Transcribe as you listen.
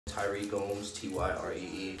Tyree Gomes,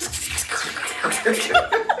 T-Y-R-E-E.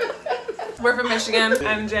 We're from Michigan.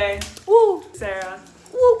 MJ. Woo. Sarah.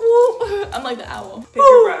 Woo woo. I'm like the owl. Pick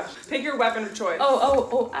your brush. Pick your weapon of choice.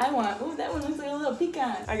 Oh, I want. Ooh, that one looks like a little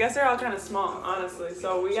pecan. I guess they're all kind of small, honestly,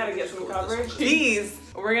 so we gotta get some coverage. These,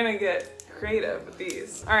 we're gonna get creative with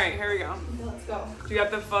these. All right, here we go. Okay, let's go. Do you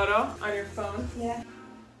have the photo on your phone? Yeah.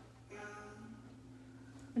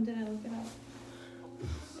 When did I look it up?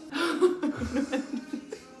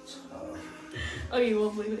 Okay,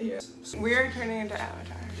 we'll leave it here. We are turning into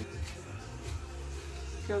Avatar.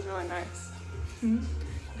 Feels really nice. Hmm?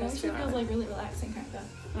 It actually feels like really relaxing, kind of.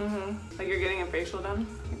 Mm-hmm. Like you're getting a facial done.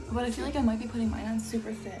 But I feel like I might be putting mine on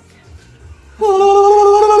super thick.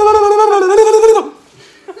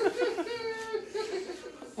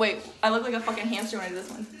 Wait, I look like a fucking hamster when I do this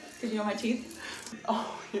one. Did you know my teeth?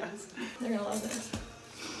 Oh, yes. They're gonna love this.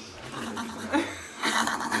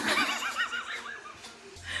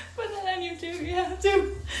 Put that on YouTube, you have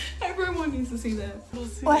to. Everyone needs to see that. We'll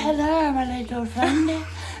see. Well, hello, my little friend.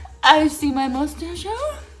 I see my mustache.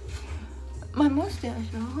 My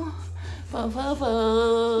mustache.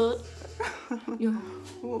 Yo.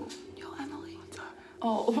 Ooh. Yo, Emily.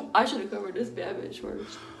 Oh, I should have covered this bad bitch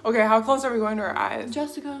first. Okay, how close are we going to our eyes?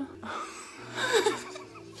 Jessica.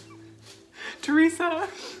 Teresa.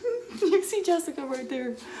 You see Jessica right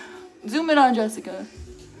there. Zoom in on Jessica.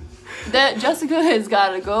 That Jessica has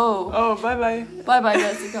gotta go. Oh, bye-bye. Bye-bye,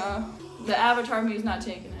 Jessica. The Avatar me's not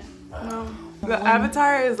taking it. No. The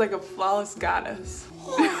Avatar is like a flawless goddess.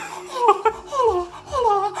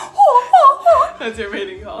 That's your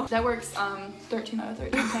mating call. That works 13 out of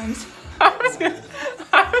 13 times. I was gonna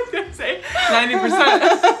say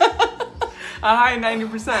 90%. A high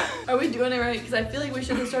 90%. Are we doing it right? Because I feel like we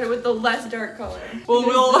should have started with the less dark color. Well,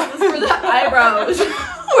 we'll This is for the eyebrows.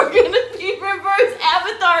 We're gonna be reverse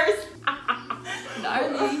avatars.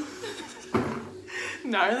 Gnarly.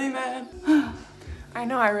 Gnarly, man. I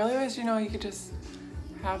know, I really wish, you know, you could just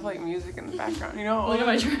have like music in the background, you know? Look at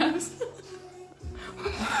my traps.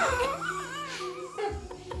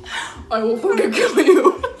 I will fucking kill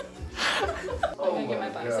you. I gotta get my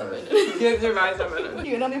bicep in it. Get your bicep in it.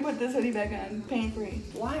 Dude, let me put this hoodie back on, pain free.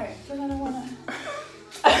 Why? Because I don't wanna.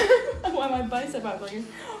 I want my bicep out later.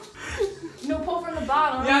 No, pull from the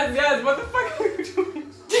bottom. Yes, yes, what the fuck are you doing?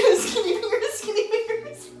 Skinny fingers, skinny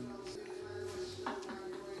fingers.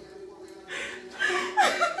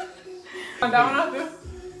 That one off, too.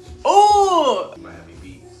 Oh! You might have me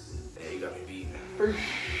beat. Yeah, you got me beat. For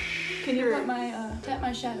Can you put my, tap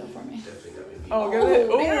my shadow for me? Definitely got me beat. Oh, give it.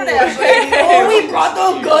 There that baby. Oh, we brought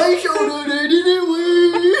the gun shoulder there, didn't we?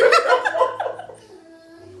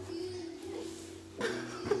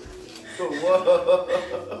 Whoa.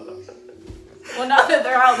 Well, now that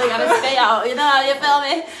they're out, they gotta stay out. You know, you feel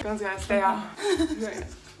me? Guns gotta stay out.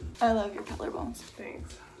 I love your collarbones.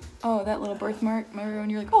 Thanks. Oh, that little birthmark. Remember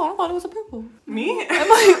when you're like, oh, I thought it was a pimple. Me?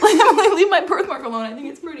 I'm like, leave my birthmark alone. I think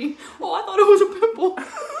it's pretty. Oh, I thought it was a pimple.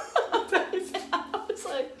 I was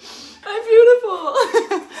like, I'm beautiful.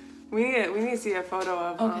 We need to see a photo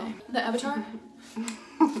of. Okay. The avatar?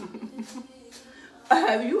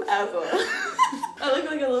 Have you ever? I look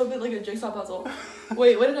like a little bit like a jigsaw puzzle.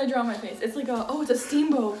 Wait, what did I draw on my face? It's like a, oh, it's a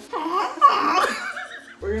steamboat.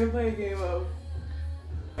 We're gonna play a game of.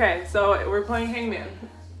 Okay, so we're playing Hangman.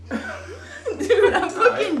 Dude, I'm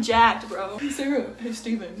fucking jacked, bro. Hey, Sarah. Hey,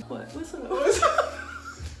 Steven. What? What's up?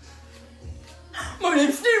 My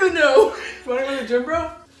name's Steven, though. You wanna go to the gym,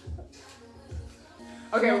 bro?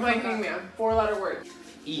 Okay, we're playing Hangman. 4-letter word.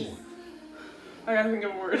 E. I gotta think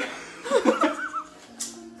of a word.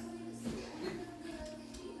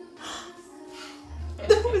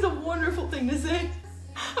 That was a wonderful thing to say.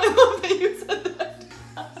 I love that you said that.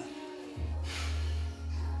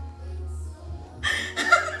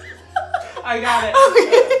 I got it.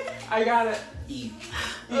 Okay. I got it. E.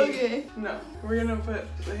 Okay. No, we're gonna put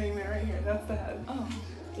the hangman right here. That's the head. Oh.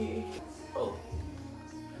 E. O.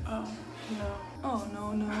 Oh, no. Oh,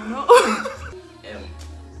 no, no, no. M.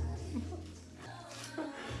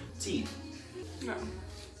 T. No.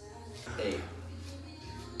 A.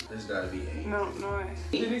 There's gotta be A. No, no way.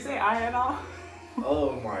 Did you say I at all?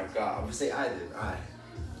 Oh my god. I'm gonna say I did. I.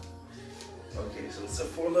 Okay, so it's a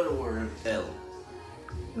 4-letter word. L.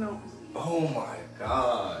 No. Oh my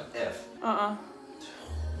god. F.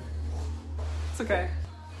 It's okay.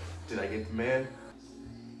 Did I get the man?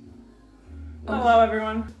 Hello,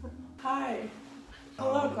 everyone. Hi.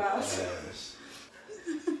 Hello, Oh, class. yes.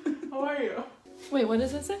 How are you? Wait, what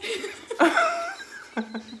does it say?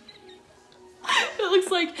 It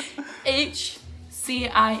looks like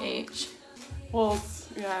HCIH. Well,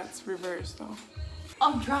 yeah, it's reversed though.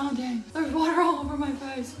 I'm drowning. There's water all over my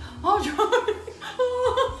face. I'm drowning.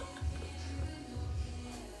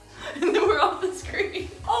 And then we're off the screen.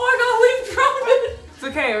 Oh my god, we've drowned. It's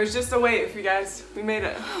okay, it was just a wave, you guys. We made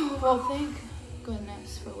it. Well, thank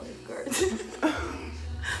goodness for lifeguards.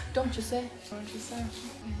 Don't you say? Don't you say?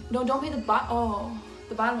 No, don't paint the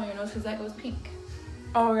the bottom of your nose because that goes pink.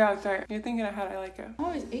 Oh yeah, that's right. You're thinking ahead, I like it. I'm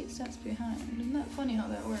always 8 steps behind. Isn't that funny how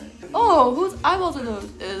that works? Oh, whose eyeballs are those?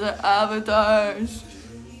 Is it Avatar's?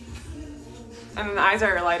 And then the eyes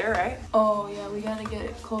are lighter, right? Oh yeah, we gotta get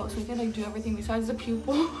it close. We gotta do everything besides the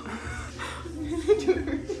pupil. Do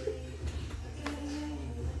everything.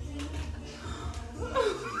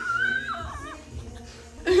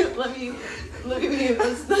 Look at me.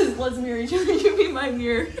 Let's mirror each other. You be my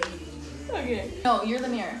mirror. Okay. No, you're the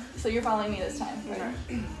mirror. So you're following me this time. Right?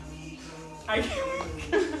 Okay. I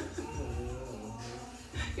can't.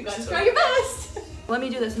 You gotta try your best. Let me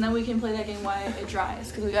do this, and then we can play that game while it dries,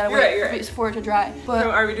 because we gotta wait for it to dry. But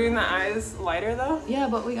So are we doing the eyes lighter though? yeah,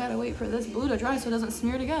 but we gotta wait for this blue to dry so it doesn't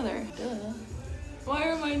smear together. Duh. Why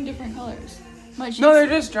are mine different colors? My cheeks. No, they're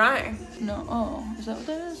just drying. No. Oh, is that what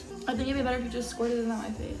that is? I think it'd be better if you just squirted it on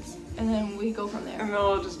my face, and then we go from there. And then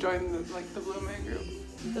we'll just join the Blue Man group.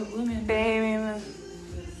 The blue man. Baby.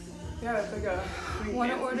 Yeah, it's like a.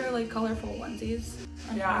 Want to order like colorful onesies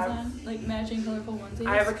on Amazon? Like matching colorful onesies?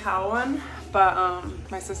 I have a cow one, but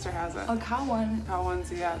my sister has it. A cow one. Cow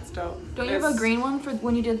onesie, yeah, it's dope. Don't you have a green one for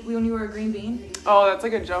when you were a green bean? Oh, that's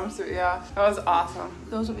like a jumpsuit, yeah. That was awesome.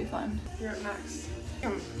 Those will be fun. You're up next.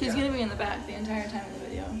 He's gonna be in the back the entire time of the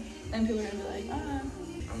video, and people are gonna be like, ah.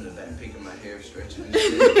 I'm in the back picking my hair, stretching and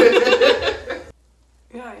shit.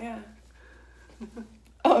 Yeah.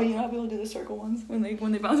 Oh, you know how people do the circle ones when they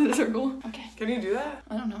bounce in a circle? Okay. Can you do that?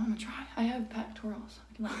 I don't know, I'm gonna try. I have pectorals.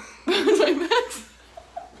 I can like bounce my back.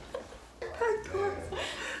 Pectorals.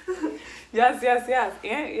 Yes.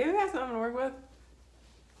 And you got something to work with.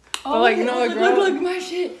 Oh, but like, no, look, my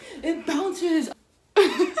shit. It bounces.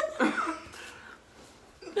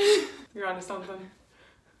 You're onto something.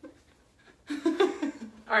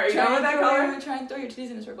 Alright, you done with that color? Try and throw your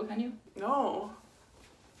titties in a circle, can you? No.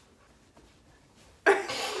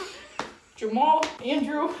 Jamal,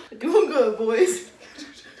 Andrew, doing good, boys.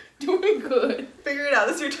 Doing good. Figure it out.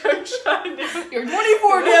 This is your time shot. You're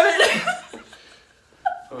 24, damn it.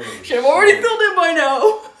 Should have already filled it by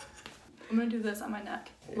now. I'm gonna do this on my neck,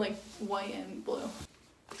 like white and blue.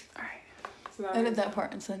 Alright. So edit that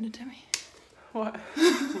part and send it to me. What?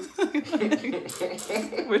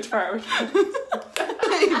 Which part? Give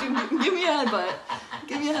me a headbutt.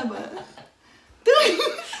 Give me a headbutt.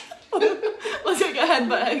 Let's take a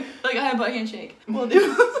headbutt, like a headbutt handshake. We'll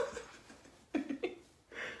do.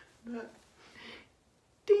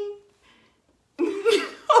 Ding.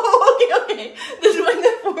 Oh, okay. This is like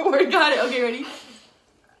the forward. Got it. Okay, ready?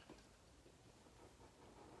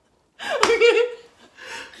 Okay.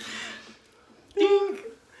 Ding.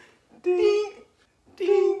 Ding. Ding.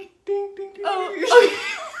 Ding. Ding. Oh,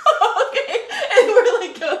 okay. And we're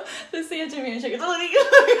like the Santa handshake.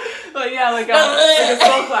 But yeah, like a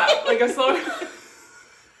slow clap, like a slow.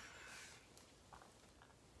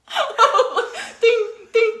 Ding,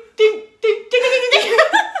 ding, ding, ding, ding, ding, ding.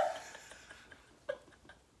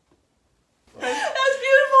 That's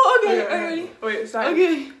beautiful. Okay, are you ready? Wait, stop.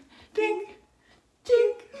 Okay. Ding,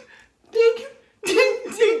 ding, ding, ding,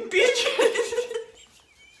 ding, ding.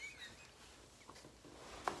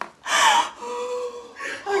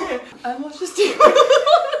 Okay, I almost just tingled.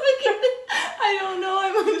 I don't know. I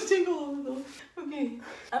almost tingled over those. Okay,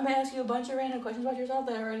 I'm gonna ask you a bunch of random questions about yourself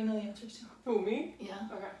that I already know the answers to. Who, me? Yeah.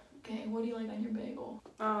 Okay. Okay, what do you like on your bagel?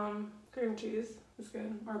 Cream cheese is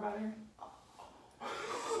good, or butter. I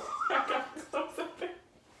got close up there.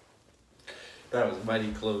 That was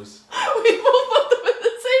mighty close. We both put them at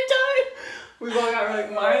the same time. We both got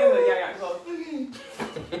like mine, but yeah, I got close. Okay.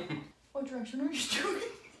 What direction are you stroking?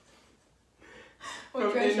 What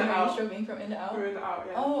From direction in to are you out. stroking? From in to out? We're in the out,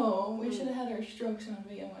 yeah. Oh, we should have had our strokes on to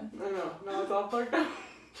begin with. No, it's all fucked up.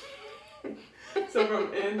 So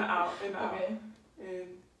from in to out, in to out. Okay. In.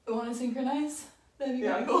 You want to synchronize? That'd be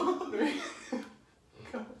Yeah. kind of cool. 3.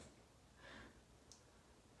 Go.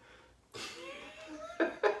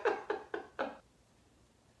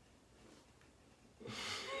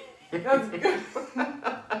 That's good.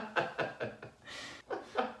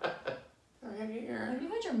 Have you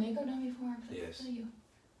had your makeup done before? Yes. You?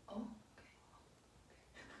 Oh,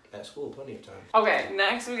 At school, plenty of times. Okay,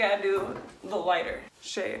 next we gotta do the lighter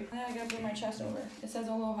shade. okay. I gotta put my chest over. It says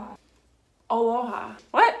aloha. Aloha.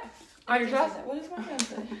 What? On your It chest? says that. What does my chest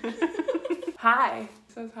say? Hi. It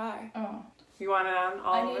says hi. Oh. You want it on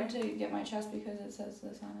all I over? need to get my chest because it says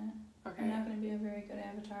this on it. Okay. I'm not gonna be a very good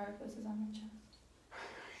avatar if this is on my chest.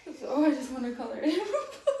 So I just want to color it.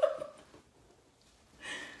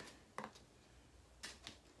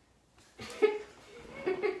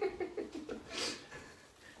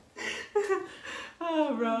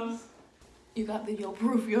 Oh, bro. You got video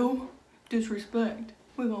proof, yo. Disrespect.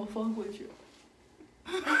 We gonna fuck with you.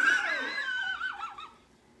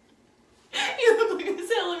 You look like a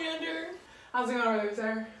salamander. How's it going over there,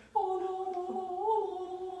 sir?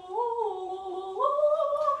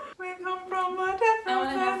 We come from a different I wanna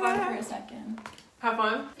have fun for planet. a second. Have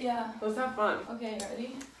fun? Yeah. Let's have fun. Okay,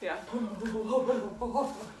 ready? Yeah.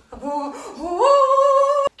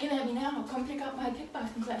 Can I be now? Come pick up my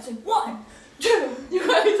kickboxing class in 1, 2. You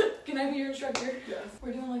guys, can I be your instructor? Yes.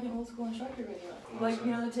 We're doing like an old school instructor video. Like,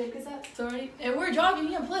 you know, the tape cassettes? So ready? And we're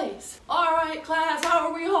jogging in place. Alright, class, how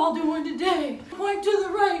are we all doing today? Point to the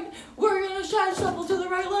right. We're gonna side shuffle to the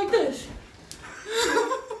right like this.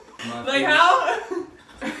 Like how?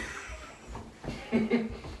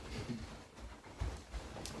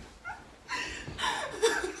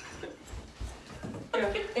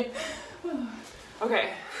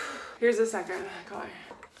 Okay, here's the second color.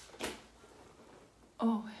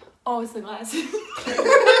 Oh, it's the glasses.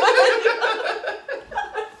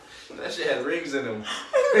 That shit had rings in them.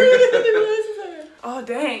 Oh,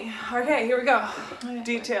 dang. Okay, here we go. Okay.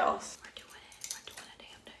 Details. We're doing a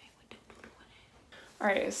damn thing. We're doing it.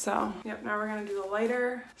 Alright, so, yep, now we're gonna do the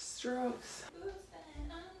lighter strokes.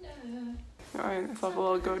 Alright, let's have a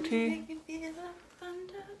little goatee.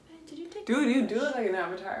 Did you take Dude, you do look like an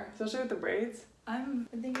avatar, especially with the braids. I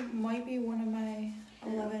think it might be one of my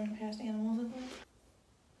 11 past animals in life.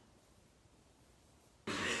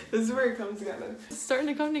 This is where it comes together. It's starting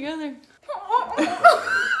to come together.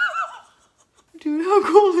 Dude, how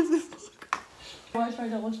cool does this look? Watch my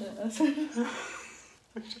double chin.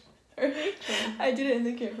 I did it in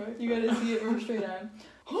the camera. You gotta see it from straight on.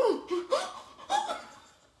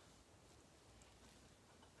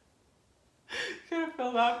 Gotta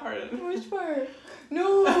fill that part in. Which part?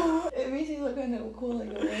 No! It makes you look kind of cool like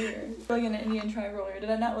a warrior. Like an Indian tribe warrior. Did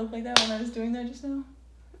I not look like that when I was doing that just now?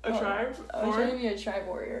 A tribe? I was trying to be a tribe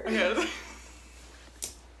warrior. Yes.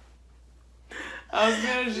 I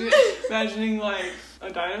was imagining like a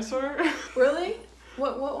dinosaur. Really?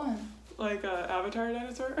 What one? Like a avatar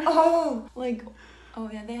dinosaur. Oh! Like, oh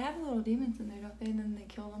yeah, they have little demons in there, don't they? And then they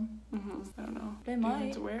kill them. I don't know. They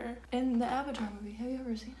Demons might. where? In the Avatar movie. Have you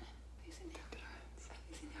ever seen it? Have you seen the Avatar? Have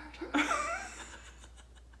you seen the Avatar?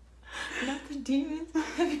 Not the demons.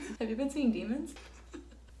 Have you been seeing demons?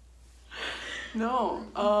 No.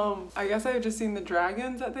 I guess I've just seen the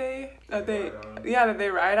dragons that they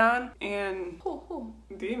ride on, and Cool.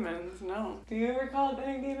 demons. No. Do you ever call it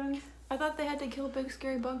any demons? I thought they had to kill big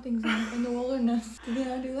scary bug things in the wilderness. Did they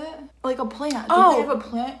not do that? Like a plant. Oh. Did they have a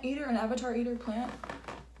plant eater, an avatar eater plant?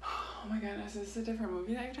 Oh my goodness, is this a different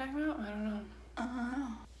movie that you're talking about? I don't know. I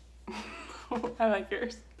I like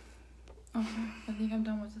yours. Okay, I think I'm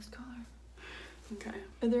done with this color. Okay.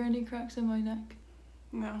 Are there any cracks in my neck?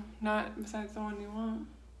 No, not besides the one you want.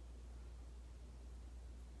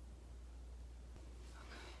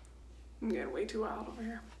 I'm getting way too wild over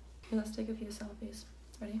here. Okay, let's take a few selfies.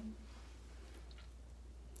 Ready?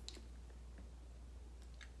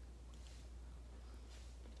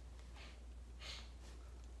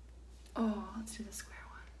 Oh, let's do the square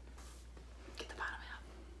one. Get the bottom half.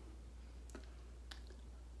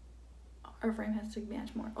 Our frame has to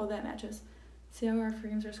match more. Oh, that matches. See how our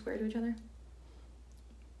frames are square to each other?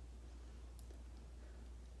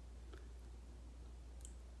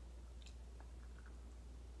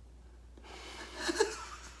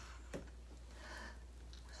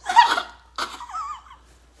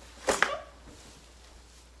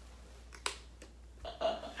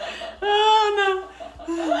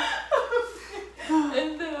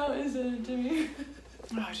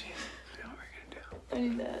 I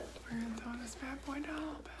need that. We're gonna throw this bad boy down a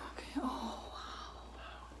little bit. Okay. Oh,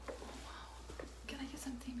 wow. Can I get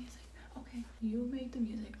some theme music? Okay. You make the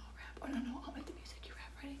music. I'll rap. Oh, no. I'll make the music. You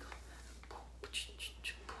rap. Ready? Go.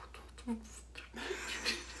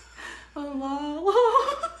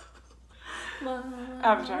 La, la.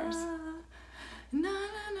 Avatars. Na,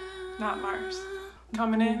 na, na. Not Mars.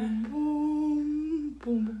 Coming in. Boom,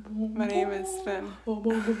 boom, boom, boom. My name is Finn. Boom,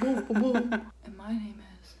 boom, boom, boom, boom, boom. And my name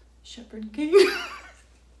is Shepherd King.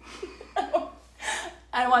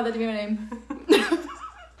 I don't want that to be my name.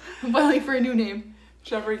 I'm filing for a new name.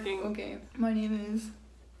 Shepherd King. Okay. My name is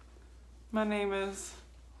Sarah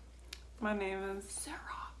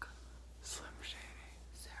Rock. Slim Shady.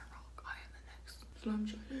 Sarah Rock. I am the next Slim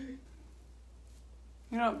Shady.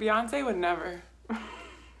 You know, Beyonce would never. Oh,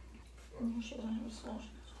 she doesn't have a soul.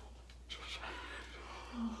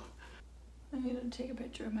 I need to take a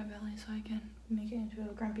picture of my belly so I can make it into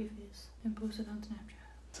a grumpy face and post it on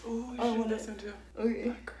Snapchat. Oh, you should listen to.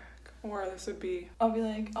 Okay. Or this would be. I'll be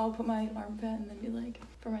like, I'll put my armpit and then be like,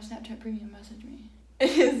 for my Snapchat premium, message me.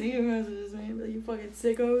 And see who messages me and be like, you fucking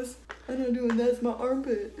sickos. I'm not doing that's my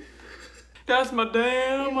armpit. That's my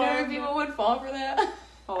damn You know armpit. people would fall for that.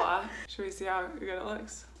 A lot. Should we see how good it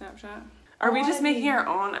looks? Snapchat. Are we just making our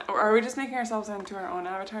own, or are we just making ourselves into our own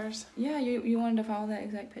avatars? Yeah, you wanted to follow that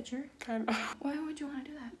exact picture? Kind of. Why would you want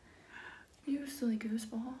to do that? You silly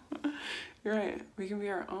gooseball. You're right. We can be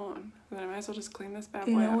our own. Then I might as well just clean this bad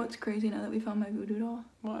You boy know up. what's crazy now that we found my voodoo doll?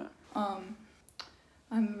 What? I'm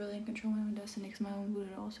really in control of my own destiny because my own voodoo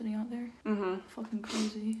doll sitting out there. Mm-hmm. Fucking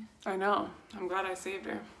crazy. I know. I'm glad I saved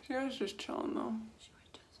her. She was just chilling though. She was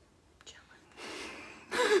just chilling.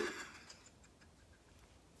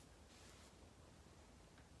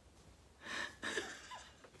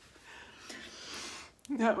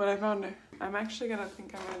 Yeah, when I found her. I'm actually gonna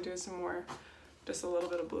think I'm gonna do some more, just a little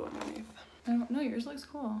bit of blue underneath. I don't know, yours looks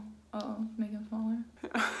cool. Uh-oh, make him smaller.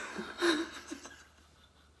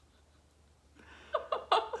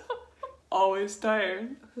 Always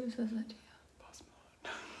tired. Who says that to you? Post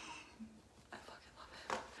Malone. I fucking love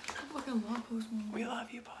it. I fucking love Post Malone. We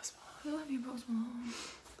love you, Post Malone. I love you, Post Malone.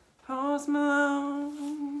 Post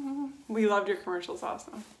Malone. We loved your commercials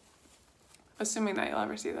also. Assuming that you'll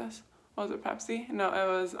ever see this. Was it Pepsi? No, it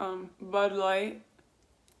was Bud Light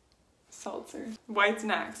seltzer. White's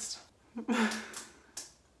next. This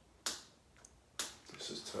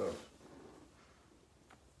is tough.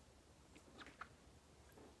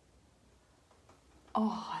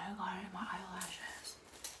 Oh, I got it in my eyelashes.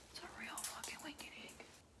 It's a real fucking winky dink.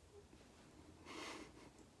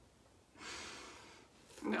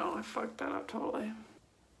 No, I fucked that up totally.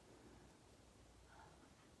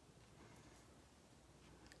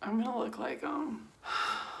 I'm gonna look like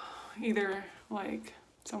either like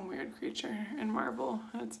some weird creature in Marvel.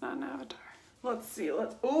 It's not an avatar. Let's see.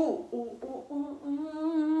 Let's. Ooh.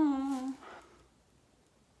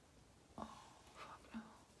 Oh, fuck no.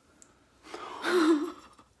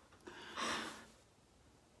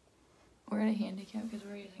 We're at a handicap because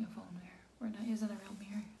we're using a phone mirror. We're not using a real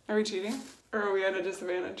mirror. Are we cheating? Or are we at a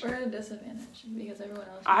disadvantage? We're at a disadvantage because everyone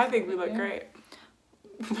else. I think we look great.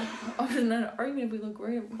 I'm not an argument if we look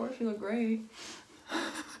great. Of course we look great.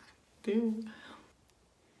 Dude.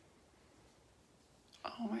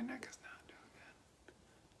 Oh, my neck is not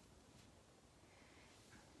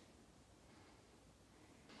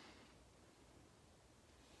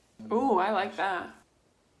doing good. Ooh, I like that.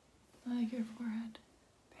 I like your forehead.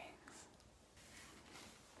 Thanks.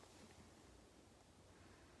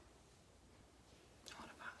 What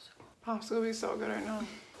a popsicle. Popsicle would be so good right now.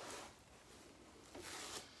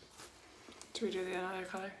 Should we do the other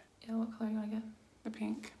color? Yeah, what color you want to get? The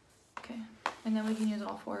pink. Okay. And then we can use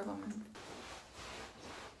all four of them.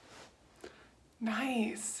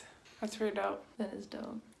 Nice. That's pretty dope. That is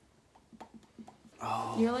dope.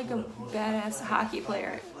 Oh, You're like a badass hockey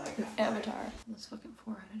player. Avatar. This fucking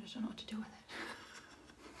forehead, I just don't know what to do with it.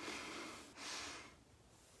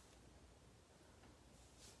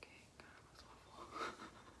 Okay, God,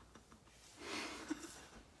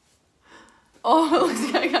 oh, it looks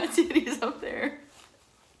like I got titties up there.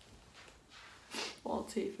 All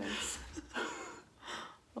T-face.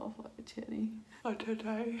 Oh, fucking titty. A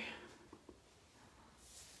titty.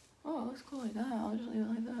 Oh, it looks cool like that. I'll just leave it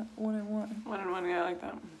like that. One and one. 1 and 1, yeah, I like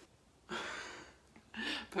that.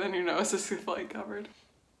 But then your nose is like covered.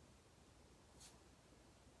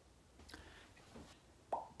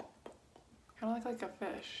 Kind of look like a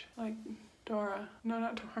fish. Like Dora. No,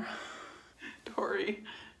 not Dora. Dory.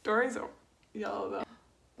 Dory's yellow though.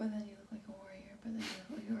 But then you look like a warrior, but then you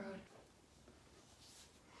look like a road.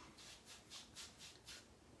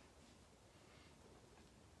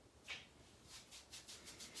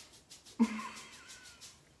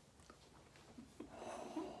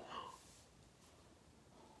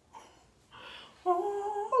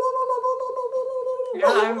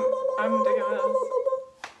 Yeah, I'm digging this.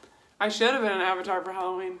 I should have been an avatar for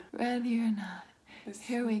Halloween. Ready or not,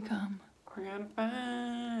 here we come. We're gonna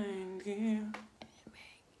find you. And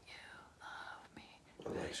make you love me. I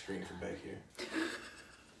like screen from back here.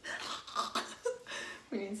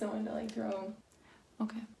 We need someone to like throw.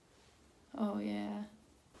 Okay. Oh yeah.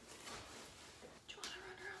 Do you want to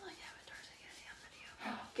run around like avatars again in the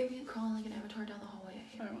video? Give me a crawl like an avatar down the hallway.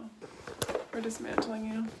 I will. We're dismantling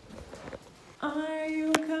you. Are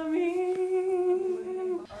you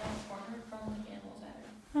coming?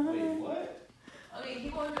 Wait, what? Okay, he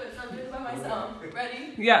won't do it, so I'm doing it by myself.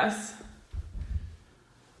 Ready? Yes.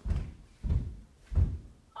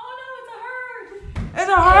 Oh no, it's a herd! It's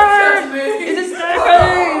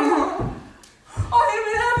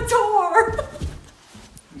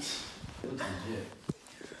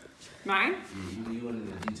Yeah, you went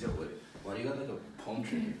into detail with it. Why do you got like a palm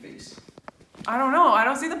tree in your face? I don't know. I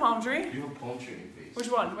don't see the palm tree. You have a palm tree in your face.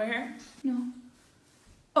 Which one? Right here? No.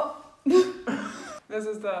 Oh. This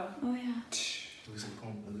is the. Oh yeah. Looks like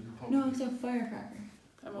palm. Palm No, it's a firecracker.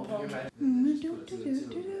 I'm a palm tree. Mm-hmm.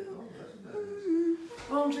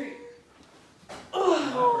 Palm tree.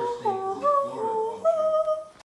 Oh.